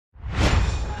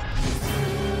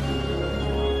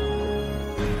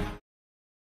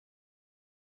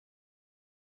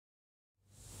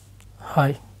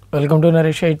Hi, welcome to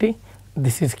Naresh IT.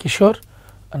 This is Kishore,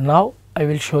 and now I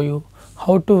will show you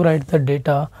how to write the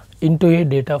data into a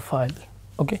data file.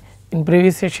 Okay. In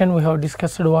previous session we have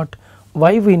discussed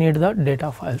why we need the data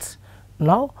files.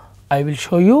 Now I will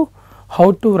show you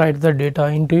how to write the data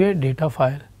into a data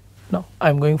file. Now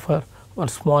I am going for one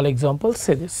small example.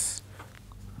 Say this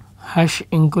hash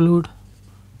include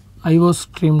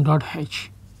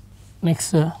iostream.h.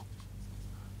 Next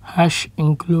hash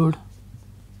include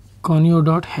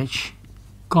conio.h,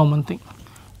 common thing.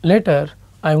 Later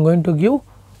I am going to give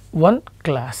one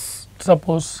class,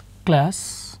 suppose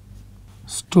class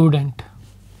student.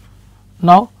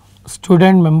 Now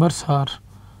student members are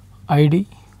id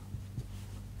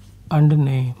and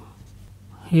name.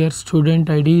 Here student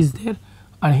id is there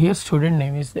and here student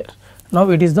name is there. Now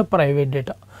it is the private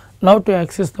data. Now to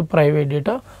access the private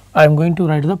data I am going to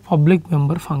write the public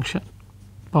member function,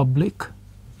 public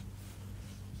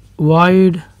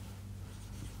void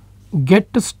get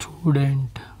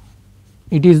student,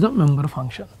 it is the member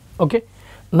function. Okay.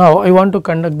 Now I want to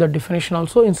conduct the definition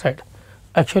also inside.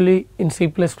 Actually in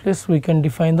C++ we can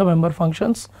define the member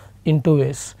functions in two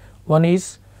ways. One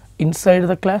is inside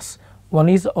the class, one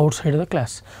is outside the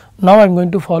class. Now I am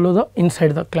going to follow the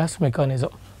inside the class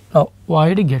mechanism. Now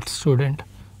void get student.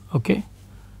 Okay.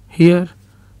 Here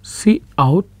C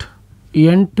out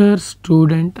enter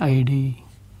student id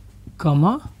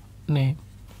comma name.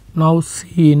 Now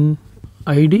C in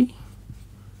id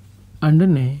and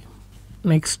name.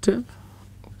 Next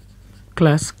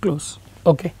class close.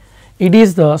 Okay. It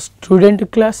is the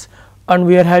student class and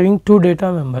we are having two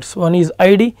data members, one is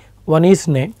id, one is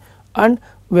name, and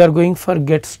we are going for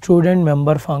get student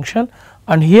member function,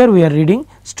 and here we are reading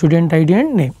student id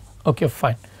and name. Okay,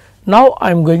 fine. Now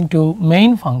I am going to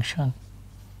main function,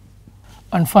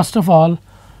 and first of all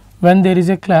when there is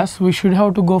a class we should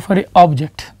have to go for a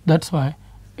object. That is why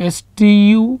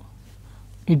stu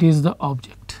it is the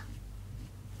object.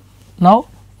 Now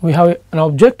we have an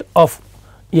object of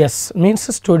s,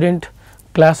 means student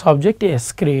class object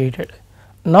s created.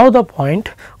 Now the point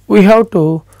we have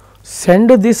to send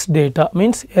this data,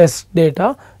 means s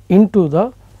data into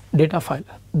the data file.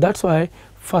 That is why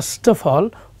first of all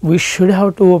we should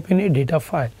have to open a data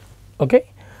file. Okay.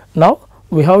 Now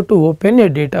we have to open a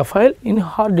data file in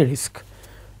hard disk.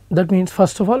 That means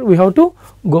first of all we have to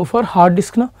go for hard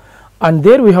disk now, and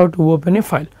there we have to open a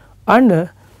file, and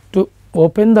to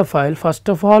open the file first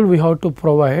of all we have to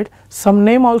provide some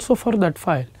name also for that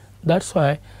file. That is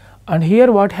why, and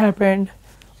here what happened,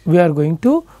 we are going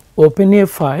to open a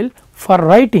file for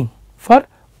writing,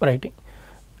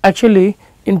 Actually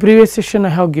in previous session I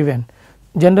have given,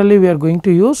 generally we are going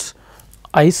to use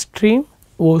istream,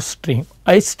 ostream.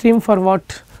 Istream for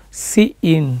what? C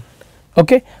in,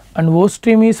 okay, and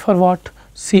ostream is for what?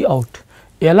 C out.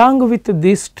 Along with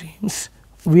these streams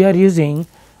we are using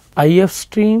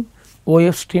ifstream,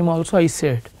 ofstream also I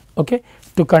said, okay,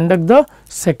 to conduct the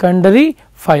secondary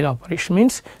file operation,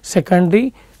 means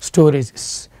secondary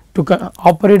storages, to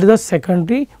operate the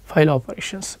secondary file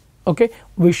operations. Okay.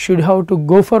 We should have to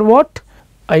go for what?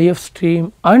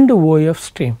 ifstream and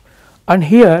ofstream, and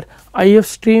here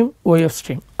ifstream,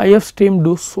 ofstream. ifstream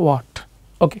does what?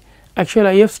 Okay.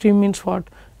 Actually ifstream means what?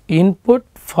 Input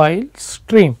file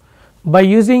stream. By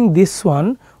using this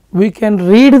one we can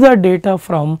read the data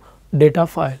from data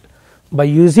file. By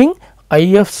using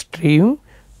ifstream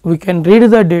we can read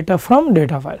the data from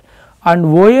data file, and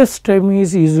ofstream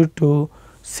is used to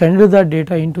send the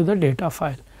data into the data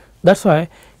file. That is why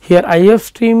here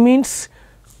ifstream means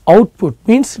output,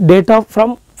 means data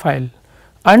from file,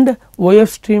 and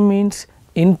ofstream means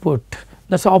input.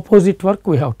 That is opposite work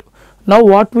we have to. Now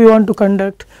what we want to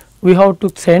conduct? We have to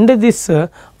send this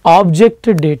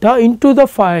object data into the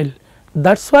file.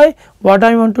 That is why what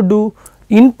I want to do?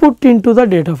 Input into the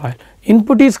data file.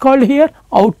 Input is called here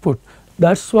output.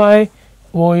 That is why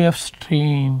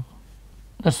ofstream.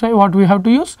 That is why what we have to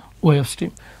use?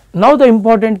 ofstream. Now the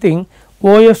important thing,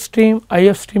 ofstream,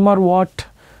 ifstream are what?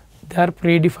 They are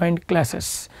predefined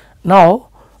classes. Now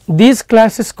these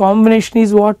classes combination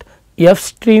is what?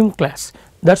 fstream class.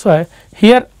 That is why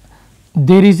here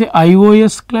there is a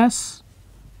iOS class,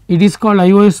 it is called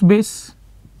iOS base.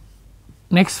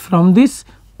 Next from this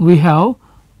we have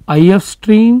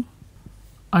ifstream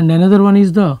and another one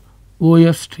is the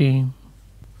ofstream,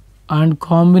 and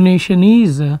combination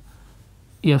is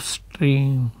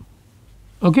fstream.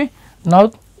 Okay.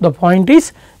 Now the point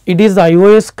is, it is the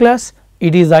iOS class,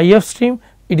 it is ifstream,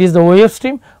 it is the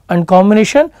ofstream, and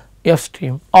combination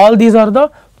fstream. All these are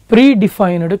the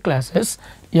predefined classes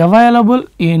available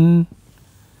in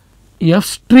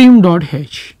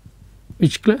fstream.h.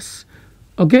 Which class?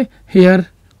 Okay, here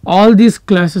all these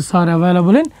classes are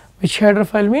available in which header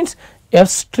file means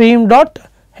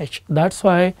fstream.h. That is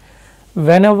why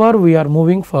whenever we are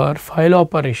moving for file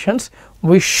operations,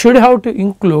 we should have to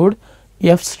include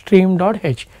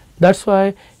fstream.h. That is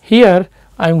why here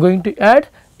I am going to add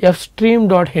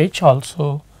fstream.h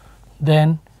also,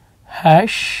 then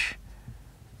hash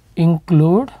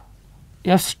include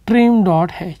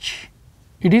fstream.h.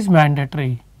 It is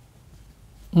mandatory.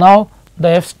 Now the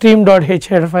fstream.h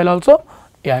header file also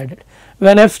added.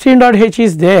 When fstream.h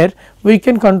is there, we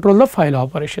can control the file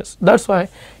operations. That is why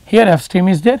here fstream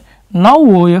is there. Now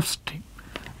ofstream.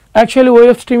 Actually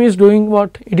ofstream is doing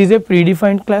what? It is a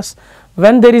predefined class.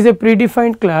 When there is a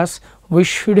predefined class, we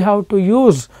should have to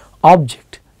use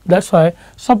object. That is why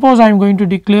suppose I am going to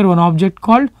declare one object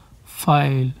called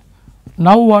file.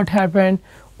 Now what happened?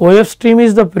 ofstream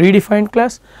is the predefined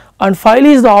class and file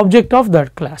is the object of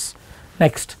that class.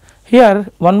 Next, here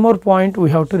one more point we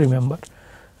have to remember.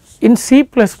 In C++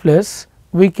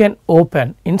 we can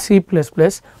open,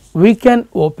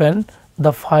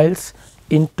 the files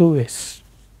in two ways,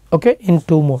 okay, in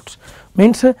two modes,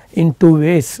 means in two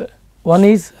ways. One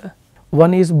is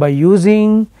by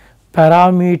using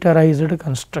parameterized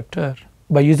constructor,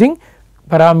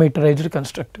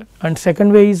 and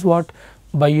second way is what?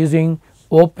 By using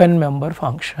open member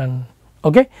function.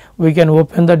 Okay, we can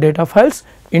open the data files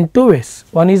in two ways.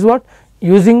 One is what?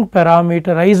 Using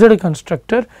parameterized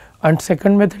constructor, and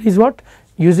second method is what?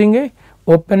 Using a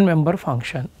open member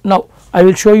function. Now I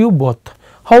will show you both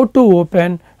how to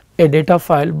open a data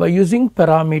file by using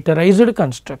parameterized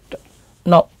constructor.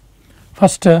 Now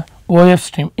first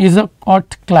ofstream is a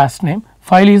what class name,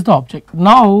 file is the object.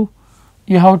 Now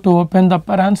you have to open the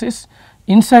parenthesis.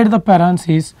 Inside the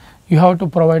parenthesis you have to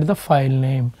provide the file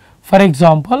name. For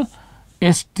example,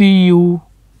 stu.dat,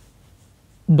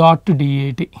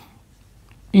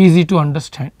 easy to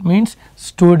understand, means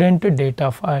student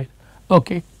data file.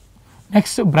 Okay.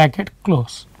 Next bracket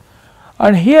close,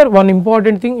 and here one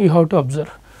important thing you have to observe,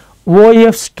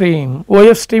 ofstream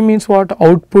means what?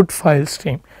 Output file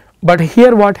stream. But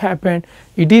here what happened?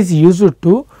 It is used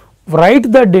to write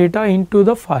the data into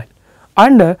the file,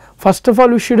 and first of all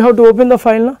we should have to open the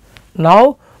file.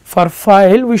 Now for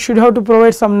file we should have to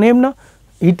provide some name.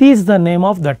 It is the name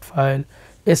of that file,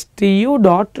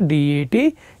 stu.dat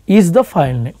is the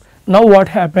file name. Now what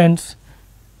happens?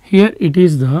 Here it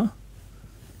is the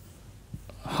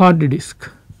hard disk,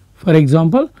 for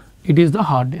example it is the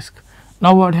hard disk.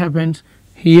 Now what happens?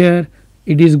 Here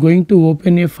it is going to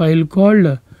open a file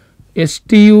called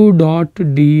stu.dat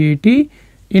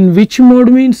in which mode?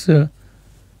 Means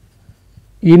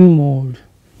in mode.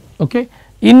 Okay,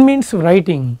 in means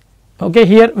writing. Okay,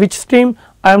 here which stream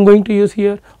I am going to use?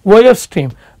 Here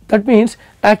ofstream. That means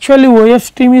actually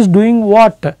ofstream is doing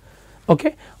what?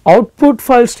 Okay, output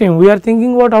file stream. We are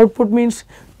thinking what output means?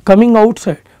 Coming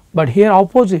outside, but here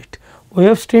opposite,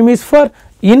 ofstream is for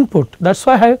input. That is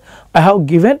why I have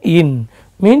given in,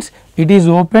 means it is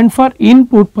opened for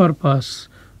input purpose.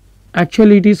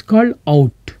 Actually it is called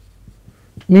out,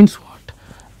 means what?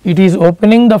 It is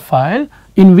opening the file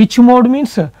in which mode?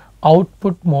 Means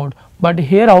output mode, but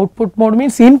here output mode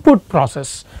means input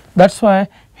process. That is why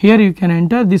here you can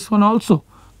enter this one also,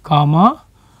 comma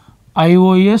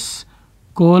ios :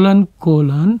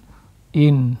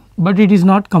 in, but it is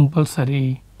not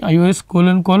compulsory, ios :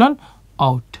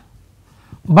 out,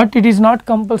 but it is not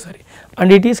compulsory,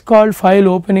 and it is called file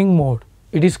opening mode.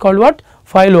 It is called what?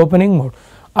 File opening mode,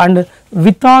 and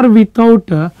with or without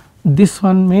this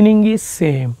one meaning is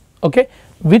same. Okay,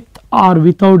 with or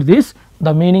without this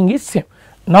the meaning is same.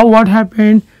 Now what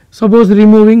happened? Suppose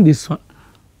removing this one.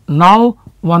 Now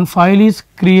one file is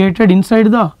created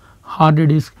inside the hard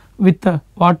disk with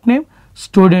what name?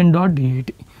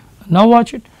 student.dat. Now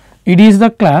watch it. It is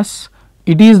the class,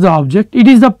 it is the object, it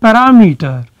is the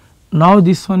parameter. Now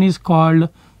this one is called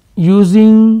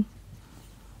using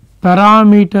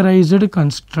parameterized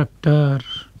constructor.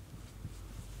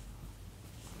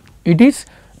 It is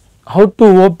how to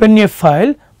open a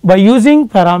file by using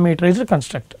parameterized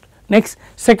constructor. Next,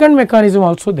 second mechanism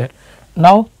also there.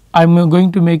 Now I am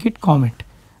going to make it comment.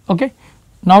 Okay.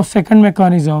 Now second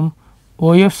mechanism,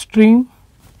 ofstream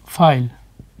file.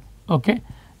 Okay,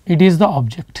 it is the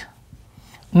object.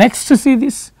 Next, see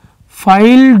this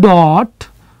file dot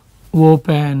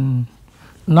open.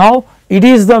 Now it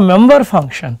is the member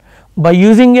function. By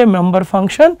using a member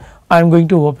function, I am going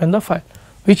to open the file.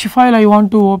 Which file I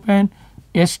want to open?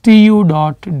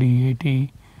 stu.dat.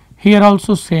 Here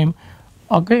also same.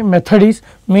 Okay, method is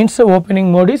means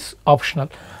opening mode is optional.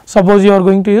 Suppose you are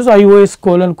going to use ios :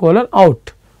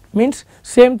 out, means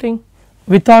same thing,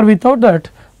 with or without that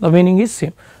the meaning is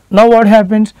same. Now what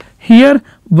happens here,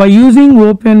 by using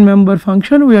open member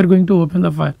function we are going to open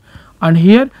the file, and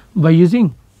here by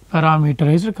using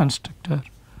parameterized constructor.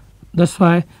 That is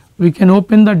why we can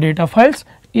open the data files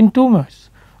in two modes.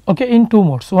 Okay, in two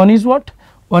modes. One is what?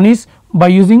 One is by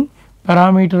using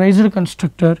parameterized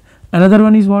constructor, another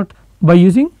one is what? By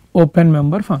using open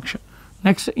member function.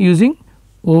 Next, using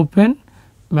open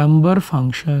member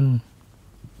function.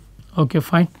 Okay,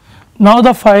 fine. Now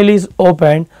the file is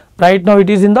opened. Right now it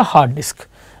is in the hard disk.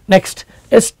 Next,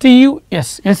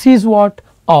 STUS. S is what?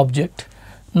 Object.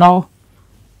 Now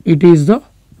it is the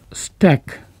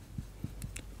stack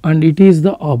and it is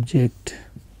the object.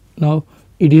 Now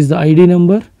it is the ID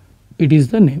number, it is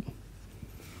the name.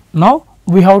 Now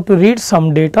we have to read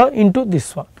some data into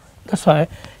this one. That is why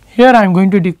here I am going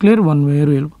to declare one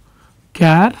variable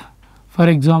char, for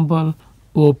example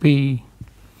OP,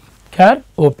 char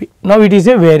OP. Now it is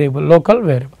a variable, local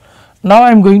variable. Now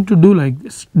I am going to do like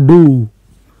this, do.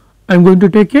 I am going to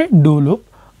take a do loop,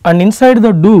 and inside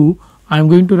the do I am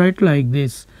going to write like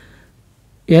this,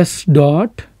 s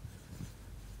dot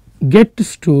get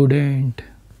student.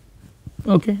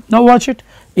 Okay. Now watch it,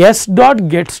 s dot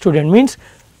get student means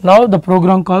now the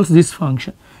program calls this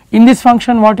function. In this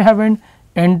function what happened?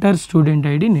 Enter student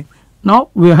ID name. Now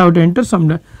we have to enter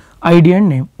some ID and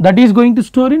name, that is going to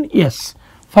store in s.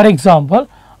 For example,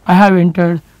 I have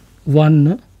entered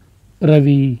 1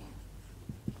 Ravi,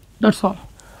 that is all.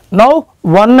 Now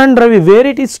 1 and Ravi, where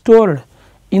it is stored?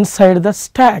 Inside the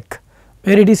stack.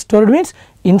 Where it is stored means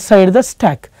inside the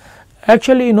stack.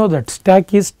 Actually you know that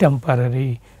stack is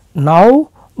temporary. Now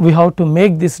we have to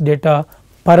make this data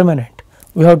permanent.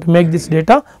 We have to make this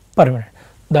data permanent.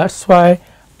 That is why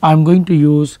I am going to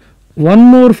use one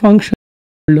more function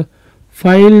called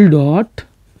file dot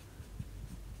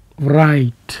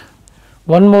write.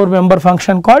 One more member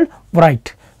function called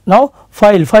write. Now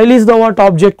file is the what?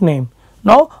 Object name.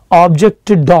 Now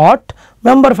object dot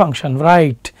member function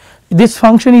write. This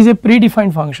function is a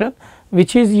predefined function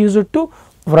which is used to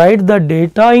write the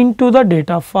data into the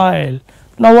data file.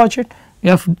 Now watch it,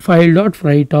 f file dot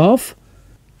write of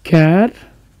char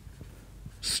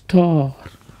star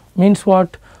means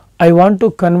what? I want to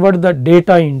convert the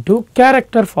data into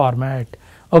character format.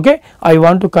 Okay, I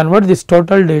want to convert this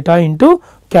total data into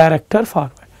character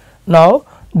format. Now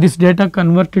this data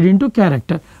converted into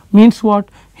character means what?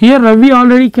 Here Ravi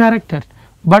already character,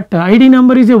 but ID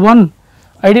number is a 1.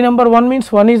 ID number 1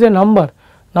 means 1 is a number.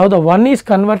 Now the 1 is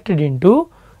converted into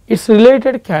its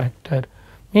related character,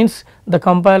 means the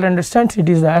compiler understands it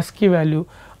is the ASCII value,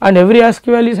 and every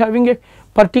ASCII value is having a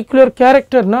particular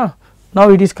character. Now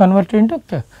it is converted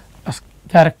into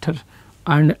character,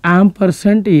 and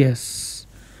ampersand s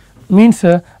means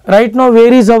right now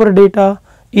where is our data?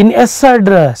 In S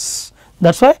address.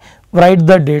 That is why write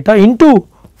the data into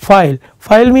file.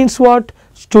 File means what?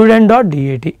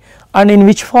 Student.dat, and in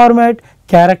which format?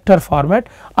 Character format,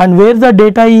 and where the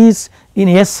data is? In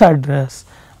S address,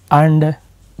 and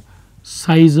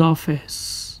size of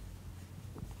s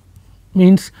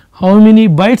means how many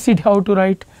bytes it have to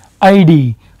write?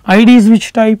 ID. ID is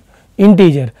which type?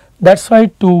 Integer. That is why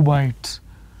 2 bytes.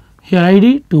 Here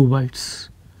ID 2 bytes.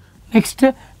 Next,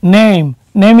 name.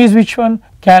 Name is which one?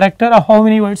 Character. How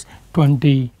many bytes?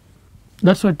 20.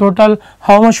 That is why total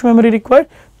how much memory required?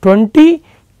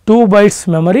 22 bytes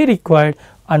memory required,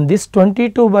 and this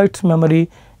 22 bytes memory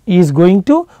is going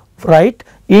to write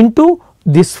into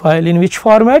this file. In which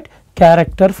format?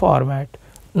 Character format.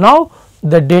 Now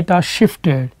the data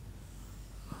shifted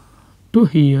to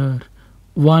here,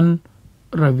 1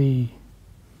 Ravi.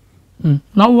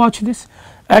 Now watch this.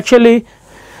 Actually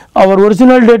our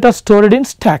original data stored in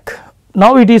stack.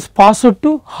 Now it is passed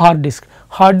to hard disk.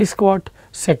 Hard disk what?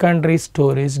 Secondary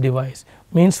storage device,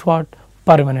 means what?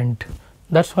 Permanent.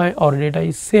 That is why our data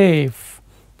is safe.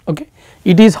 Okay.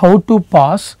 It is how to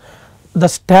pass the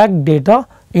stack data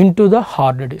into the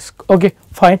hard disk. Okay,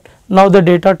 fine. Now the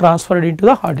data transferred into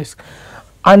the hard disk,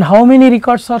 and how many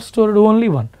records are stored? Only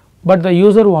 1, but the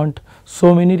user want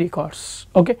so many records.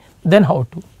 Okay, then how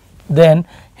to? Then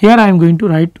here I am going to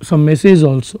write some message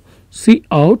also. See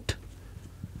out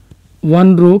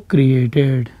 1 row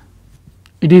created.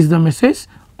 It is the message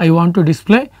I want to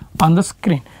display on the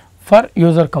screen for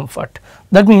user comfort.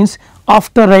 That means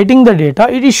after writing the data,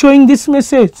 it is showing this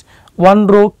message, 1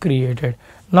 row created.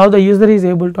 Now the user is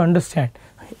able to understand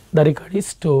the record is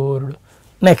stored.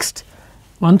 Next,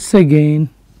 once again,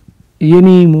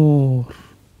 any more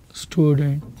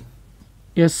student,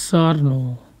 yes or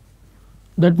no.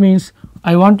 That means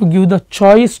I want to give the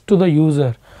choice to the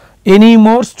user. Any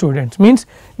more students means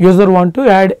user want to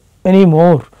add any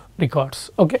more records.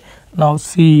 Okay. Now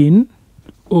see in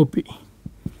OP.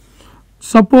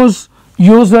 Suppose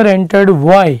user entered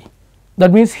y,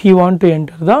 that means he want to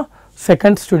enter the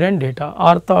second student data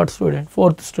or third student,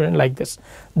 fourth student, like this.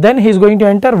 Then he is going to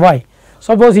enter y.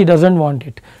 Suppose he does not want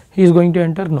it, he is going to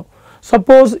enter no.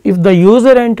 Suppose if the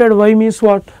user entered y means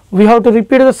what? We have to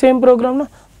repeat the same program. No?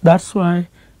 That is why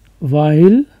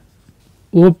while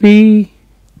OP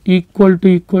equal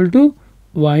to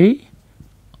y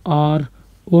or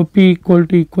OP equal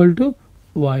to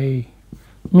y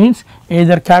means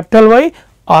either capital Y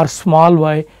or small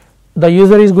y, the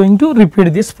user is going to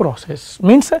repeat this process,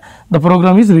 means the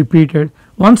program is repeated.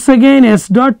 Once again s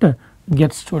dot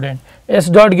get student, s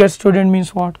dot get student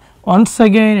means what? Once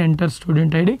again enter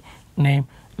student ID name,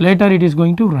 later it is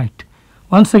going to write.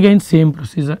 Once again same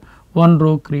procedure, one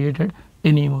row created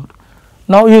anymore.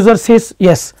 Now user says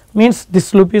yes, means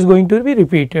this loop is going to be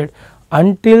repeated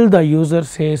until the user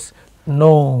says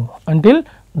no, until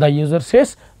the user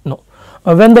says no.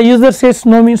 When the user says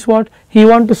no means what? He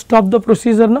want to stop the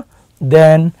procedure, no?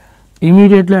 Then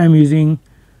immediately I am using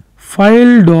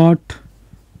file dot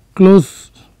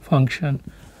close function.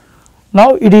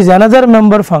 Now it is another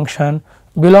member function,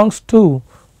 belongs to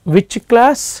which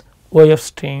class? OF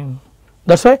stream.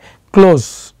 That is why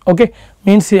close, okay,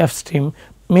 means F stream,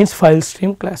 means file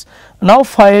stream class. Now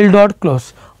file dot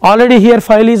close, already here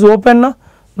file is open, na?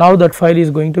 Now that file is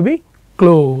going to be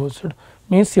closed,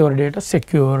 means your data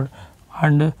secured,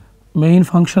 and main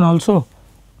function also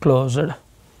closed.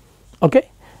 Okay.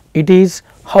 It is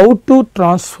how to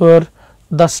transfer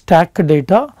the stack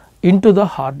data into the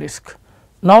hard disk.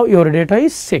 Now your data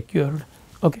is secured.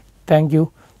 Okay. Thank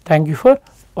you for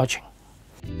watching.